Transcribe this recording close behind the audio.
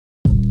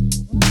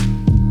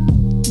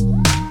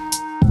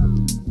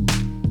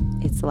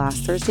the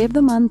last Thursday of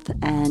the month,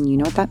 and you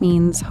know what that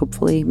means.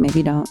 Hopefully, maybe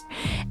you don't.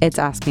 It's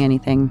Ask Me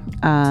Anything.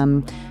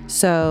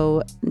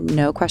 So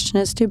no question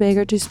is too big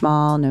or too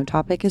small. No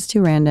topic is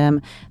too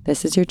random.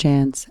 This is your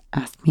chance.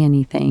 Ask me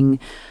anything.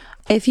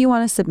 If you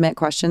want to submit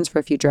questions for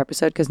a future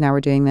episode, because now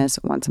we're doing this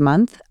once a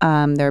month,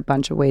 there are a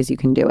bunch of ways you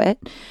can do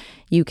it.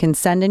 You can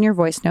send in your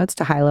voice notes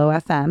to Hilo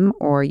FM,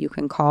 or you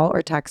can call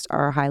or text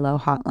our Hilo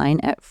hotline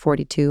at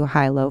 42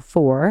 Hilo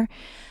 4.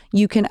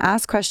 You can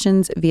ask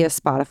questions via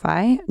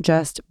Spotify.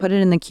 Just put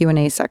it in the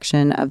Q&A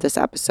section of this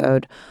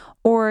episode,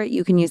 or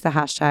you can use the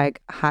hashtag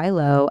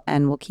Hilo,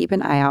 and we'll keep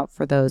an eye out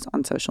for those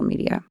on social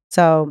media.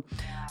 So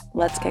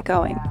let's get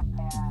going.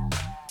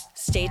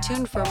 Stay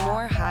tuned for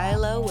more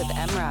Hilo with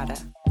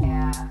Emrata.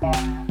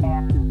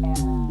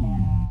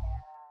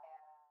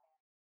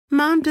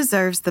 Mom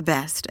deserves the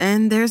best,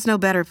 and there's no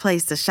better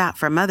place to shop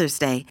for Mother's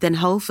Day than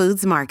Whole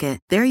Foods Market.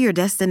 They're your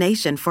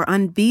destination for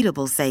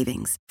unbeatable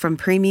savings, from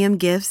premium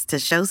gifts to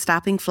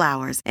show-stopping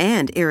flowers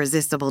and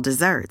irresistible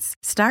desserts.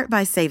 Start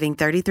by saving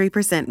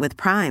 33% with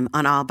Prime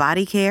on all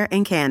body care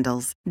and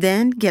candles.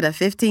 Then get a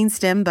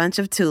 15-stem bunch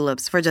of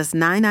tulips for just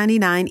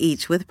 $9.99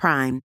 each with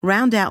Prime.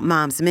 Round out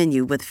Mom's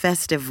menu with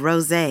festive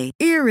rosé,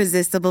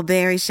 irresistible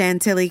berry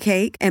chantilly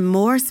cake, and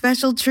more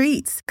special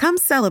treats. Come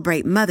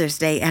celebrate Mother's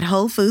Day at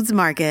Whole Foods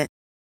Market.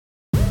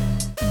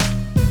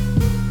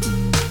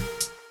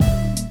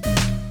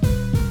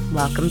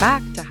 Welcome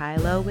back to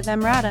Hilo with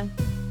Emrata.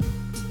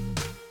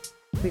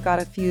 We got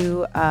a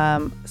few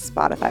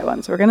Spotify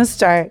ones. We're going to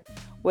start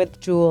with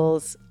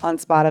Jules on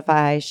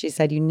Spotify. She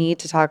said, you need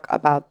to talk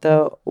about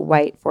the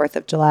white 4th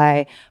of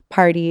July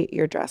party.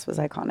 Your dress was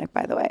iconic,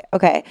 by the way.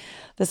 Okay,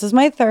 this is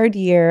my 3rd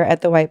year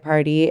at the white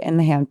party in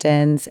the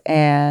Hamptons,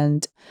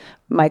 and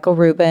Michael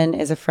Rubin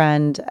is a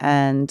friend,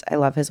 and I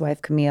love his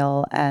wife,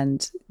 Camille,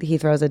 and he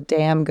throws a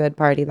damn good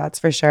party, that's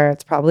for sure.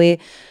 It's probably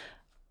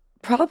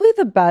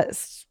the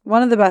best,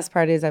 one of the best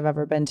parties I've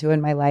ever been to in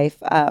my life.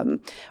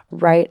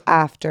 Right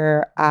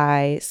after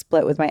I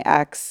split with my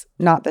ex,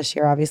 not this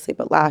year, obviously,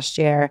 but last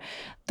year,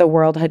 the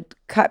world had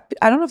cut.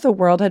 I don't know if the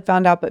world had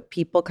found out, but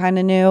people kind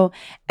of knew.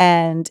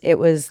 And it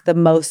was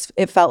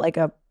it felt like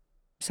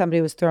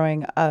somebody was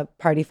throwing a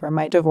party for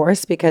my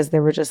divorce, because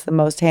they were just the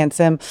most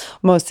handsome,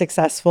 most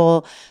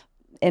successful,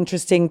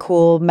 interesting,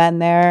 cool men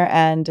there.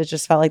 And it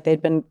just felt like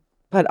they'd been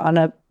put on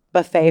a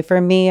buffet for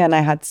me, and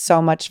I had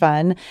so much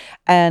fun.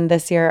 And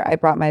this year I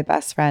brought my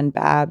best friend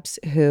Babs,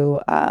 who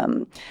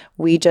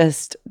we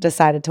just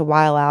decided to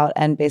while out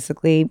and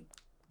basically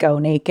go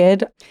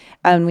naked,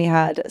 and we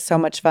had so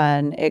much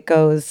fun. It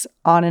goes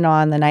on and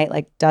on. The night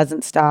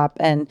doesn't stop,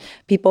 and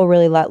people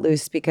really let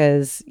loose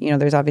because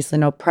there's obviously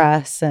no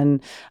press,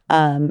 and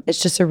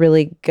it's just a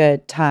really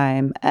good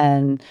time.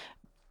 And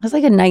it's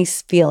like a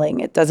nice feeling.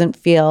 It doesn't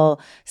feel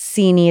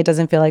sceney. It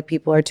doesn't feel like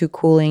people are too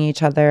cooling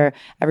each other.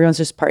 Everyone's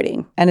just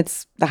partying, and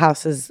the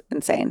house is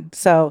insane.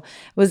 So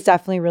it was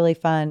definitely really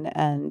fun,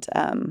 and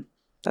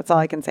that's all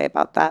I can say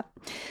about that.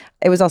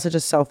 It was also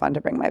just so fun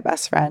to bring my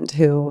best friend,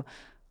 who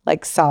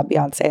saw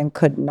Beyonce and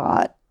could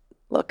not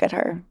look at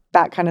her.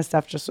 That kind of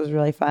stuff just was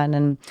really fun,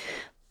 and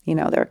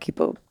there were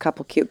a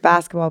couple cute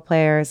basketball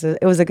players.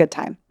 It was a good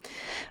time.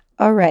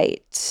 All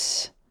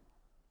right.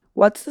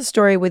 What's the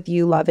story with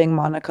you loving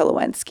Monica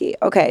Lewinsky?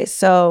 Okay,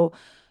 so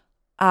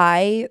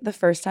the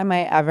first time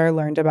I ever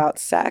learned about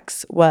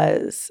sex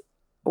was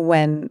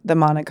when the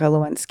Monica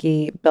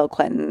Lewinsky, Bill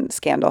Clinton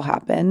scandal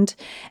happened.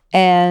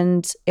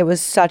 And it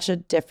was such a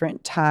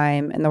different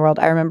time in the world.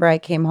 I remember I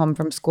came home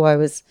from school. I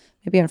was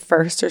maybe in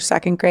 1st or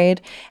 2nd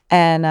grade.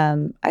 And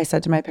I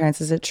said to my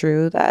parents, is it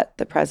true that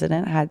the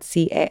president had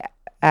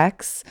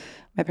CAX?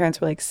 My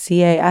parents were like,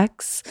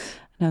 CAX?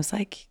 And I was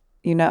like,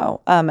 and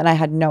I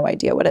had no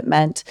idea what it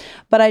meant.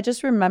 But I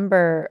just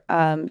remember,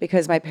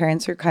 because my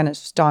parents are kind of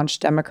staunch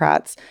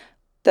Democrats,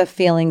 the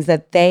feelings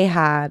that they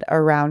had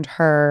around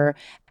her,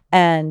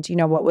 and,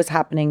 what was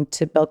happening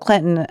to Bill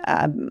Clinton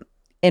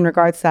in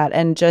regards to that,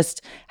 and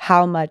just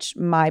how much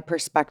my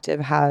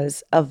perspective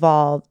has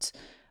evolved.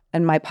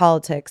 And my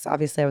politics,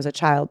 obviously I was a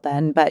child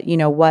then, but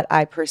what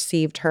I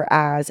perceived her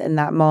as in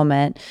that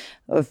moment,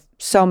 of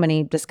so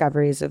many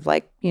discoveries of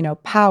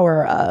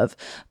power, of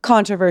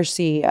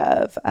controversy,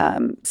 of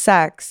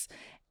sex.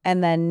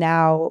 And then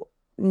now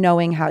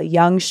knowing how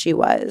young she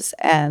was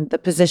and the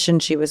position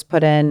she was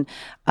put in,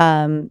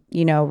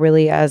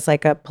 really as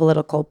a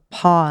political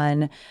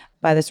pawn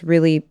by this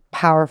really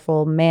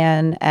powerful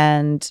man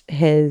and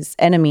his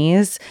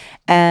enemies.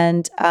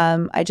 And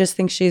I just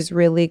think she's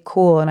really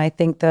cool. And I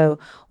think the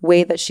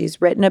way that she's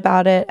written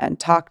about it and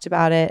talked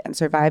about it and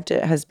survived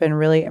it has been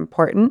really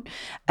important.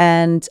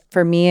 And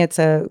for me, it's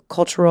a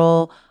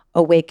cultural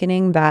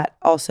awakening that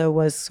also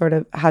was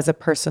has a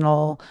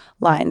personal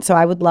line. So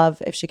I would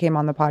love if she came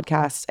on the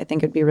podcast. I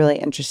think it'd be really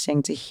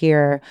interesting to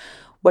hear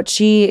what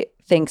she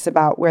thinks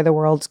about where the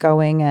world's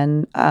going,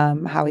 and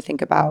how we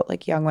think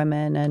about young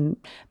women and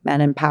men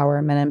in power,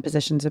 men in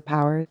positions of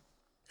power.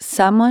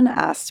 Someone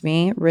asked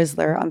me,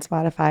 Rizzler on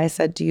Spotify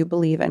said, do you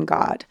believe in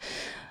God?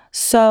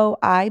 So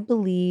I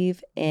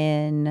believe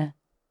in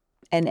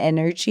an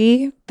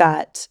energy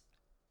that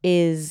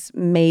is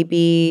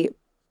maybe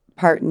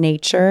part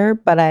nature,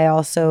 but I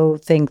also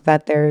think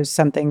that there's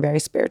something very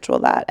spiritual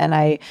that. And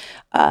I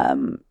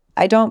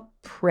don't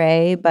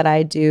pray, but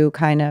I do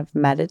kind of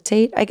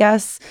meditate, I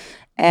guess.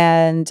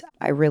 And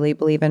I really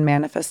believe in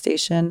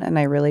manifestation, and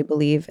I really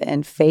believe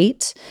in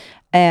fate.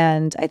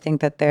 And I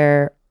think that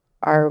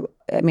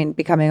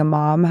becoming a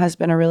mom has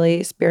been a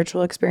really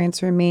spiritual experience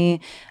for me.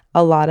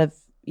 A lot of,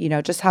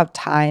 just how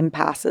time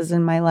passes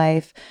in my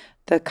life,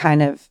 the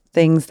kind of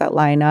things that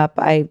line up.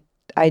 I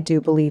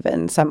do believe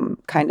in some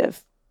kind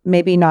of,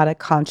 maybe not a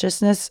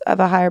consciousness of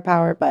a higher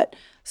power, but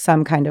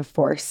some kind of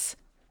force.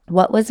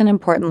 What was an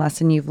important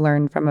lesson you've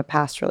learned from a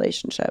past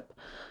relationship?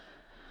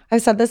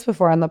 I've said this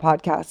before on the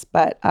podcast,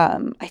 but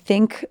I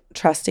think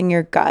trusting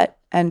your gut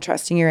and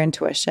trusting your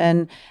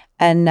intuition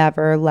and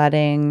never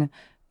letting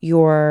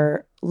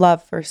your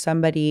love for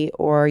somebody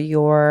or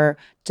your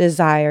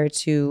desire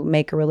to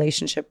make a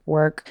relationship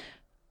work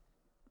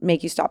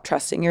make you stop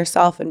trusting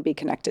yourself and be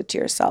connected to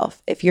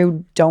yourself. If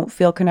you don't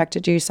feel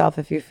connected to yourself,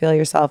 if you feel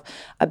yourself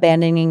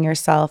abandoning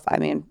yourself,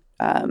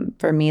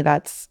 for me,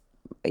 that's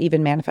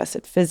even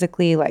manifested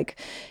physically. Like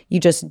you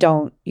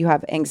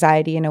have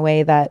anxiety in a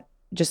way that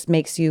just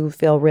makes you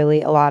feel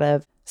really a lot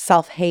of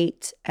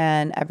self-hate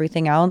and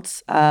everything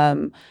else.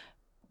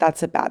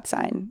 That's a bad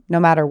sign. No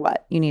matter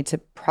what, you need to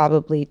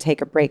probably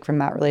take a break from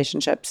that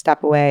relationship,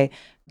 step away,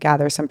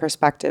 gather some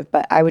perspective.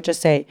 But I would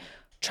just say,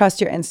 trust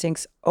your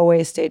instincts,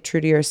 always stay true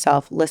to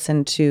yourself,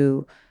 listen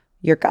to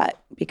your gut,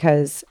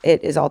 because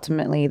it is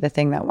ultimately the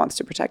thing that wants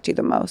to protect you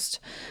the most.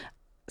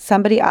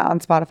 Somebody on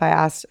Spotify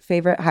asked,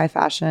 favorite high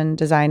fashion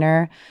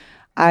designer.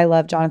 I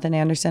love Jonathan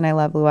Anderson. I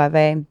love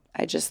Loewe.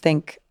 I just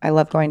think I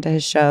love going to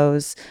his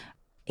shows.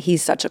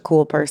 He's such a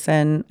cool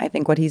person. I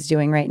think what he's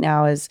doing right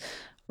now is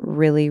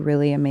really,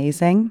 really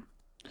amazing.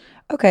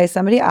 Okay,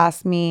 somebody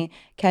asked me,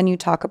 can you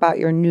talk about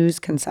your news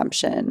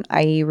consumption,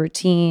 i.e.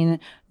 routine,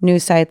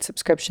 news sites,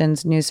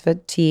 subscriptions, news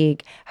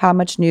fatigue? How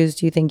much news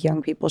do you think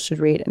young people should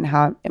read, and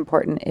how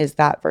important is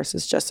that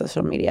versus just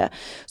social media?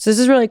 So this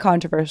is really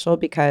controversial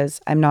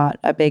because I'm not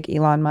a big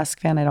Elon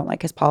Musk fan. I don't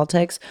like his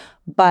politics,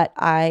 but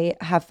I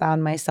have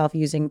found myself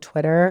using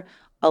Twitter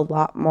a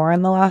lot more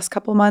in the last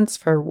couple months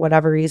for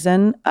whatever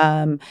reason.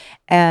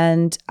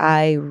 And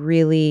I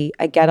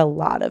get a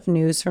lot of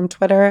news from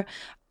Twitter.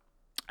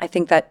 I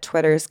think that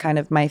Twitter is kind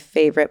of my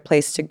favorite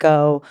place to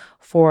go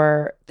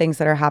for things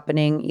that are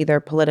happening either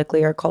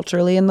politically or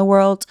culturally in the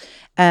world.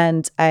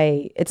 And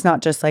it's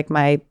not just like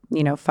my,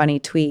 funny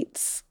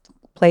tweets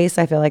place.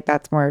 I feel like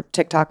that's more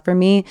TikTok for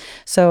me.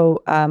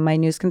 So my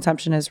news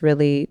consumption is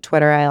really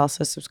Twitter. I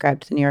also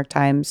subscribe to the New York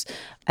Times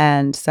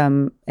and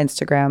some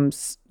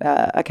Instagram's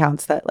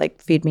accounts that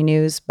like feed me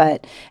news.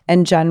 But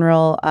in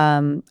general,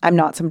 I'm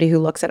not somebody who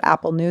looks at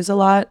Apple News a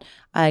lot.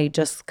 I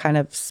just kind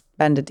of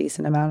spend a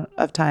decent amount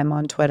of time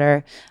on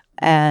Twitter,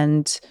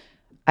 and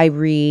I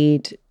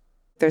read.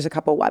 There's a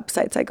couple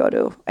websites I go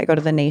to. I go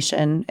to The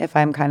Nation if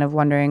I'm kind of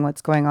wondering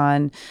what's going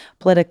on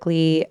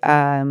politically,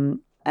 and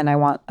I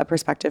want a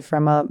perspective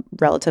from a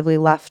relatively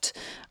left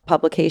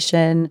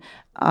publication.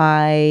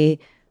 I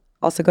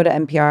also go to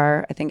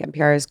NPR. I think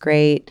NPR is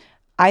great.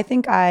 I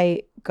think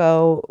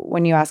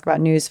when you ask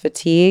about news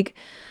fatigue,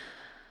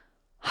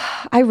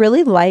 I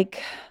really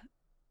like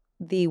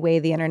the way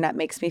the internet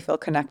makes me feel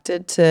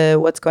connected to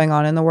what's going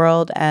on in the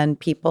world and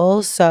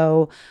people.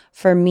 So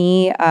for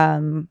me,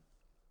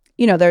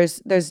 there's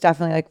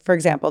definitely, like, for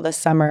example, this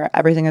summer,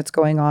 everything that's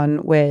going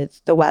on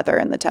with the weather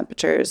and the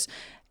temperatures,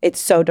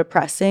 it's so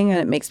depressing and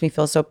it makes me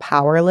feel so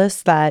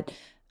powerless that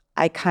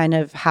I kind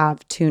of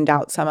have tuned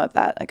out some of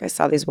that. Like I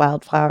saw these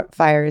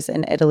wildfires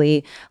in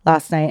Italy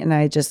last night and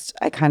I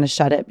kind of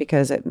shut it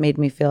because it made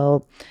me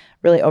feel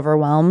really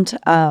overwhelmed.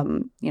 I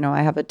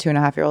have a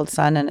 2.5-year-old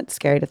son, and it's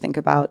scary to think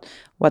about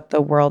what the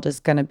world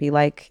is going to be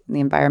like and the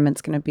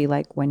environment's going to be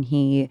like when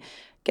he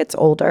gets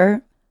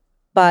older.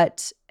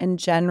 But in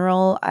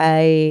general,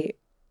 I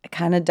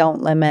kind of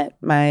don't limit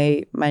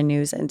my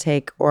news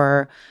intake,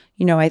 or,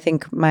 I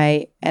think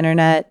my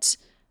internet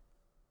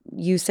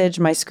usage,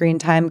 my screen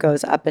time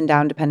goes up and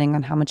down depending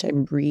on how much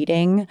I'm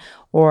reading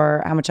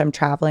or how much I'm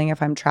traveling.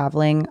 If I'm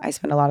traveling, I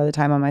spend a lot of the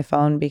time on my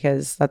phone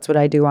because that's what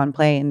I do on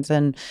planes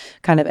and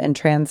kind of in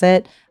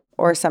transit.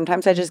 Or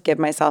sometimes I just give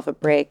myself a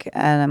break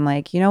and I'm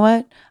like, you know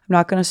what? I'm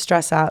not going to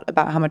stress out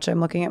about how much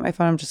I'm looking at my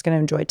phone. I'm just going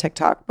to enjoy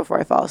TikTok before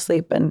I fall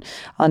asleep, and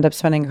I'll end up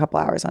spending a couple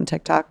hours on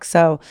TikTok.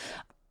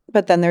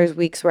 But then there's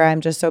weeks where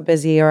I'm just so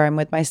busy, or I'm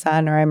with my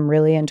son, or I'm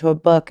really into a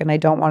book and I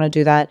don't want to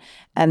do that.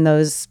 And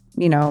those,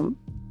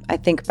 I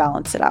think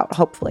balance it out,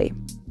 hopefully.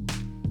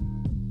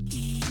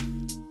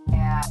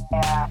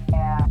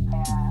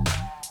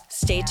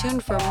 Stay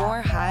tuned for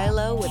more High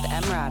Low with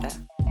Emrata.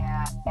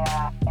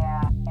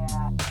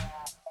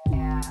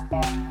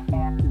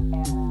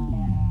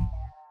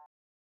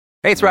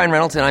 Hey, it's Ryan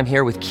Reynolds, and I'm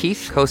here with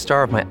Keith,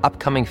 co-star of my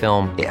upcoming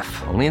film,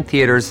 If, only in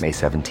theaters May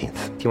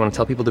 17th. Do you want to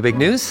tell people the big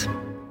news?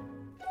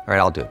 All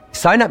right, I'll do it.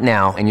 Sign up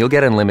now and you'll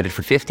get unlimited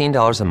for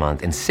 $15 a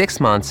month and 6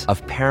 months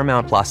of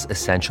Paramount Plus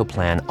Essential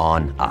Plan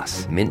on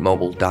us.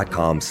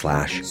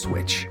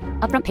 MintMobile.com/switch.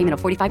 Upfront payment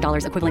of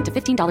 $45 equivalent to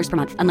 $15 per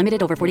month.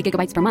 Unlimited over 40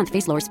 gigabytes per month.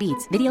 Face lower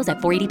speeds. Videos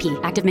at 480p.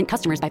 Active Mint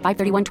customers by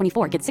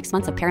 531.24 get 6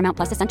 months of Paramount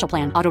Plus Essential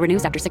Plan. Auto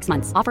renews after 6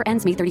 months. Offer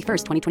ends May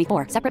 31st,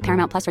 2024. Separate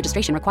Paramount Plus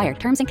registration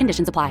required. Terms and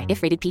conditions apply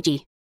if rated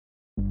PG.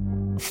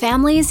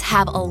 Families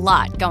have a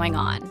lot going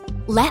on.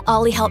 Let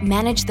Ollie help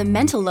manage the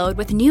mental load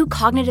with new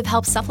cognitive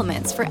help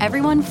supplements for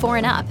everyone 4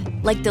 and up,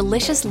 like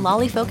delicious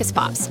Lolly Focus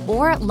Pops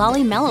or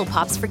Lolly Mellow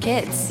Pops for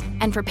kids.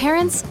 And for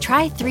parents,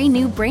 try 3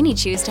 new Brainy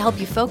Chews to help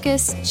you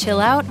focus, chill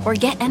out, or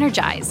get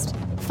energized.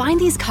 Find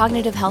these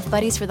cognitive health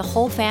buddies for the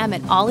whole fam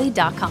at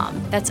ollie.com.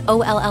 That's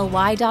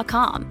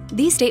OLLY.com.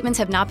 These statements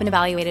have not been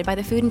evaluated by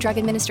the Food and Drug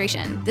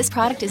Administration. This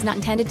product is not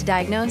intended to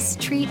diagnose,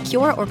 treat,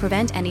 cure, or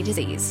prevent any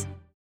disease.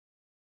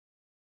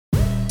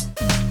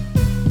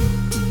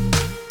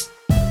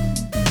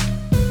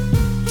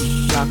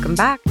 Welcome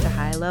back to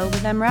High Low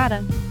with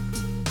Emrata.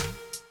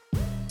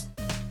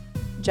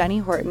 Jenny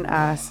Horton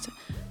asked,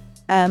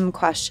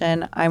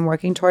 question, I'm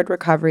working toward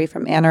recovery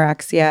from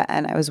anorexia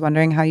and I was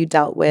wondering how you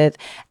dealt with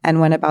and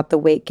went about the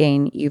weight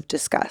gain you've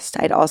discussed.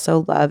 I'd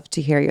also love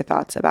to hear your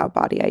thoughts about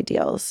body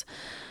ideals.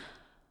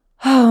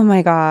 Oh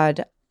my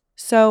God.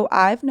 So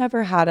I've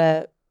never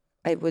had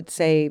I would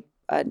say,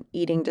 an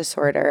eating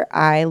disorder.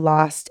 I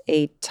lost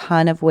a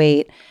ton of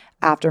weight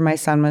after my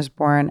son was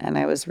born and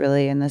I was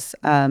really in this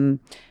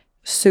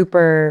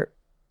super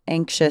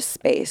anxious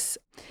space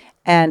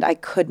and I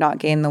could not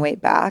gain the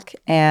weight back.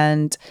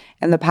 And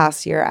in the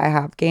past year, I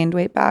have gained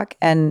weight back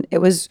and it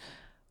was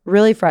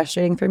really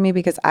frustrating for me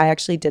because I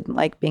actually didn't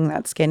like being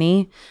that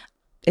skinny.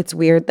 It's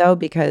weird though,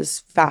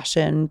 because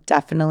fashion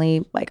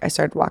definitely, like I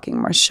started walking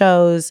more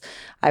shows.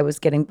 I was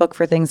getting booked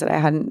for things that I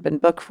hadn't been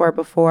booked for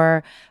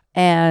before.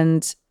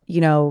 And, you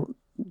know,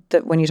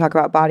 when you talk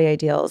about body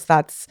ideals,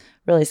 that's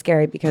really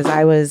scary because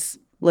I was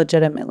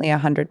legitimately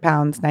 100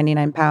 pounds,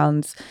 99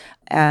 pounds.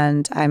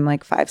 And I'm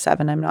like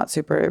 5'7". I'm not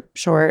super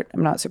short.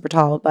 I'm not super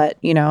tall, but,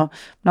 you know,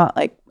 not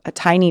like a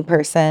tiny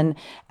person.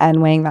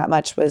 And weighing that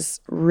much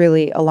was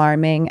really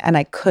alarming. And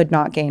I could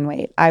not gain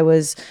weight. I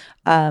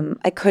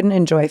couldn't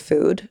enjoy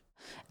food.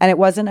 And it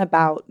wasn't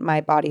about my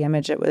body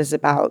image. It was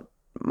about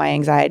my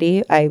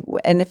anxiety.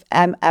 And if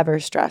I'm ever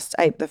stressed,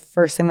 the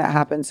first thing that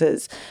happens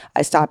is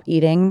I stop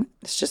eating.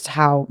 It's just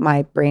how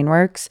my brain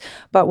works.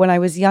 But when I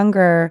was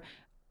younger,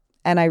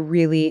 and I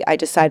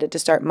decided to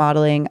start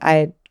modeling. I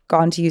had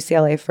gone to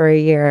UCLA for a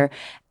year,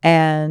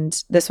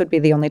 and this would be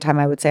the only time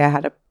I would say I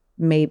had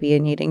maybe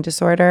an eating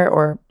disorder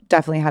or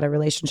definitely had a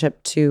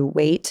relationship to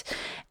weight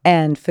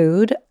and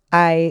food.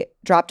 I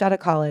dropped out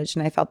of college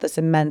and I felt this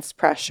immense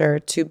pressure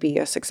to be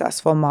a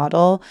successful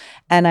model.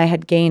 And I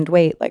had gained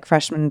weight like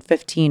freshman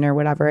 15 or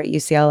whatever at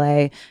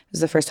UCLA. It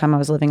was the first time I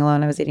was living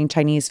alone. I was eating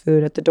Chinese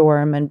food at the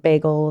dorm and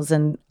bagels.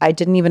 And I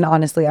didn't even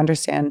honestly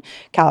understand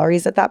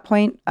calories at that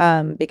point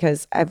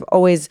because I've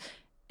always,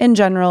 in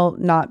general,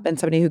 not been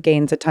somebody who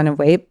gains a ton of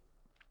weight.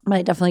 But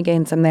I definitely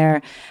gained some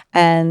there.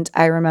 And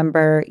I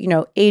remember, you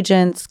know,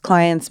 agents,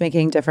 clients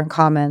making different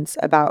comments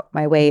about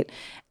my weight.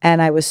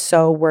 And I was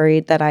so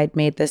worried that I'd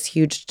made this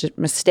huge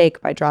mistake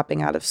by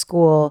dropping out of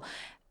school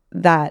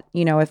that,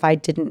 you know, if I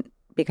didn't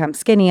become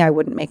skinny, I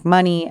wouldn't make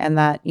money and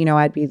that, you know,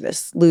 I'd be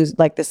this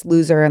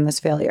loser and this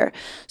failure.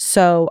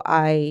 So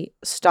I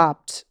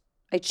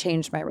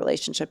changed my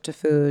relationship to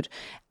food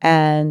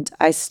and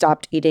I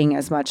stopped eating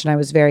as much and I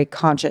was very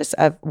conscious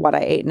of what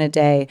I ate in a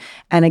day.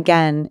 And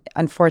again,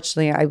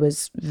 unfortunately, I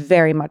was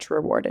very much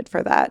rewarded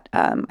for that.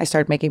 I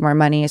started making more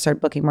money. I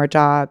started booking more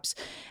jobs.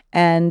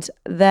 And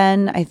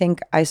then I think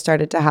I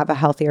started to have a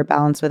healthier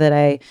balance with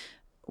it.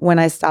 When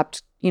I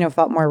stopped, you know,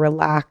 felt more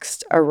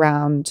relaxed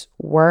around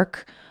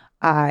work,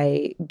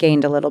 I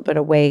gained a little bit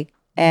of weight.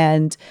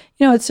 And,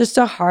 you know, it's just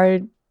a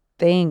hard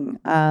thing.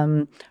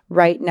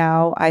 Right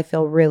now, I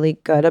feel really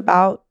good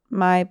about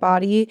my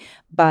body,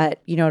 but,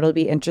 you know, it'll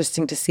be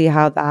interesting to see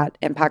how that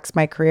impacts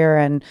my career.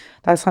 And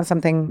that's not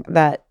something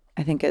that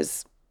I think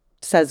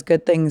says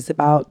good things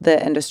about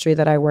the industry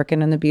that I work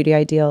in and the beauty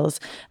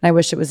ideals. And I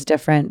wish it was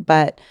different.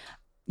 But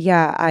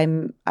yeah,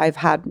 I've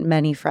had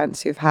many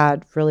friends who've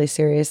had really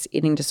serious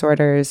eating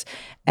disorders,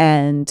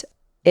 and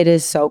it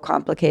is so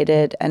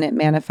complicated and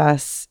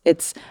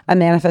it's a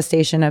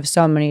manifestation of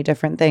so many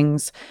different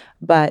things.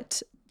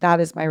 But that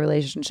is my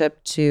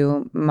relationship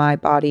to my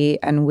body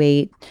and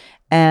weight.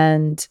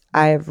 And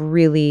I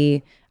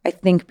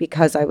think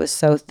because I was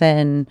so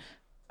thin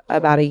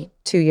about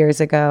 2 years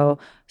ago,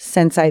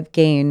 since I've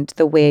gained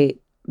the weight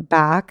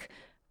back,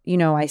 you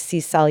know, I see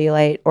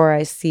cellulite or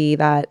I see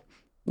that,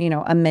 you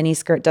know, a mini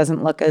skirt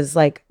doesn't look as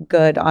like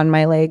good on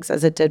my legs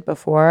as it did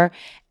before.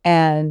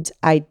 And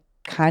I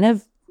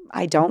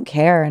don't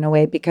care in a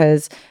way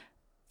because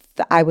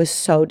I was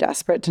so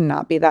desperate to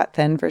not be that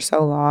thin for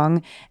so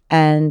long.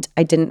 And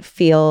I didn't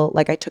feel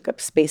like I took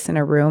up space in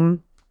a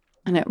room.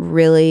 And it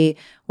really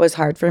was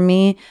hard for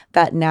me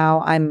that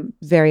now I'm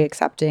very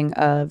accepting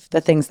of the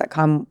things that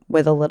come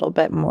with a little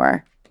bit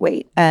more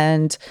weight.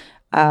 And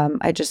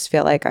I just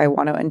feel like I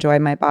want to enjoy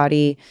my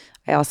body.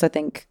 I also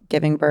think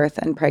giving birth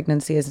and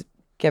pregnancy has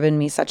given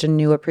me such a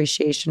new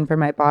appreciation for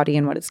my body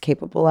and what it's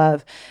capable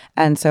of.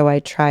 And so I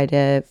try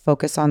to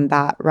focus on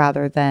that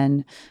rather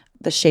than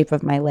the shape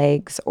of my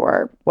legs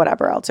or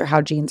whatever else, or how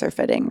jeans are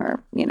fitting,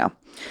 or,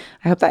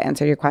 I hope that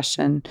answered your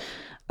question.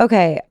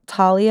 Okay,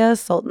 Talia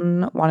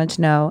Sultan wanted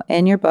to know,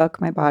 in your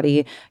book, My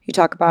Body, you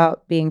talk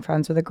about being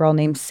friends with a girl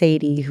named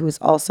Sadie, who is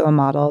also a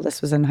model.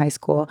 This was in high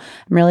school.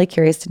 I'm really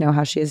curious to know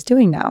how she is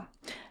doing now.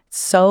 It's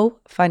so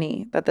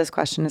funny that this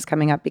question is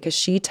coming up because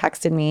she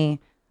texted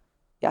me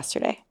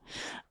yesterday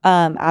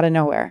out of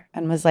nowhere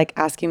and was like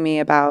asking me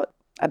about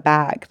a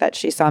bag that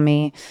she saw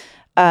me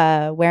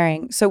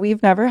wearing. So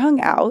we've never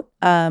hung out,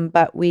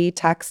 but we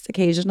text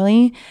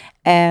occasionally,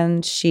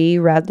 and she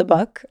read the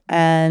book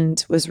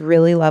and was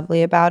really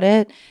lovely about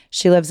it.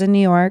 She lives in New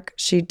York.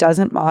 She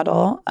doesn't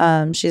model.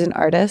 She's an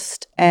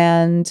artist,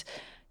 and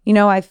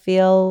I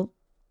feel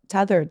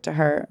tethered to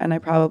her, and I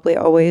probably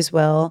always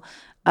will.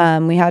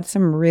 We had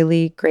some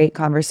really great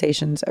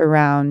conversations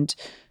around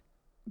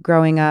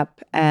growing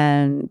up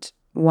and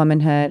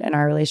womanhood and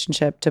our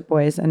relationship to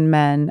boys and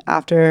men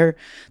after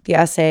the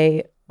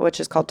essay, which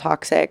is called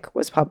Toxic,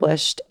 was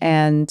published.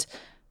 And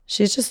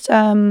she's just,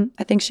 I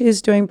think she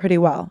is doing pretty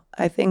well.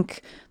 I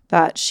think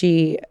that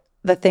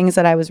the things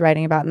that I was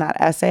writing about in that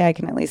essay, I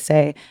can at least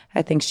say,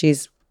 I think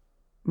she's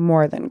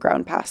more than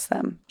grown past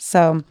them.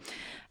 So I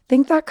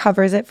think that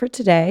covers it for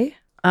today.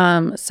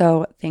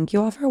 So thank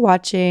you all for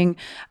watching.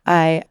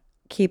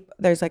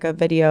 There's like a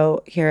video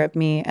here of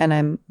me, and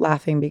I'm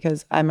laughing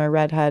because I'm a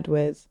redhead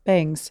with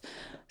bangs.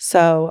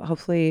 So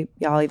hopefully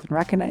y'all even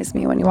recognize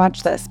me when you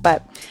watch this.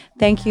 But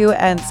thank you,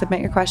 and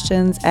submit your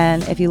questions.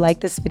 And if you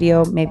like this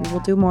video, maybe we'll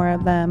do more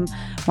of them,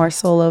 more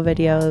solo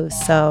videos.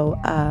 So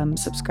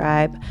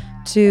subscribe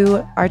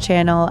to our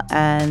channel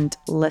and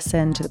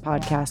listen to the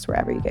podcast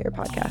wherever you get your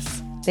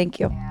podcasts. Thank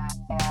you.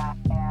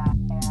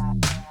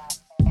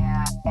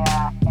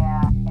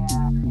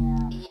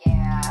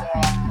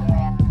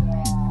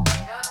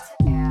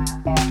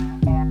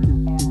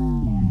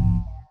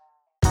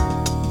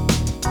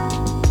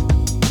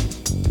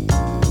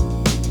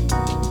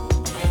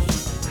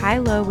 High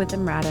Low with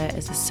Emrata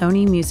is a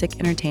Sony Music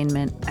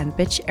Entertainment and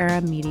Bitch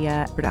Era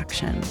Media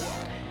production.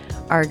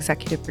 Our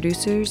executive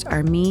producers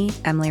are me,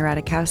 Emily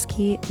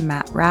Radikowski,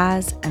 Matt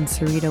Raz, and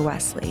Sarita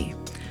Wesley.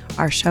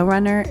 Our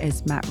showrunner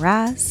is Matt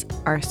Raz.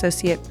 Our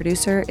associate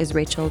producer is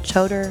Rachel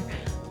Choder.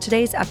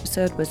 Today's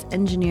episode was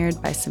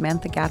engineered by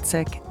Samantha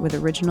Gatzik with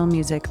original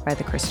music by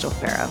The Crystal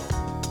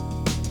Pharaoh.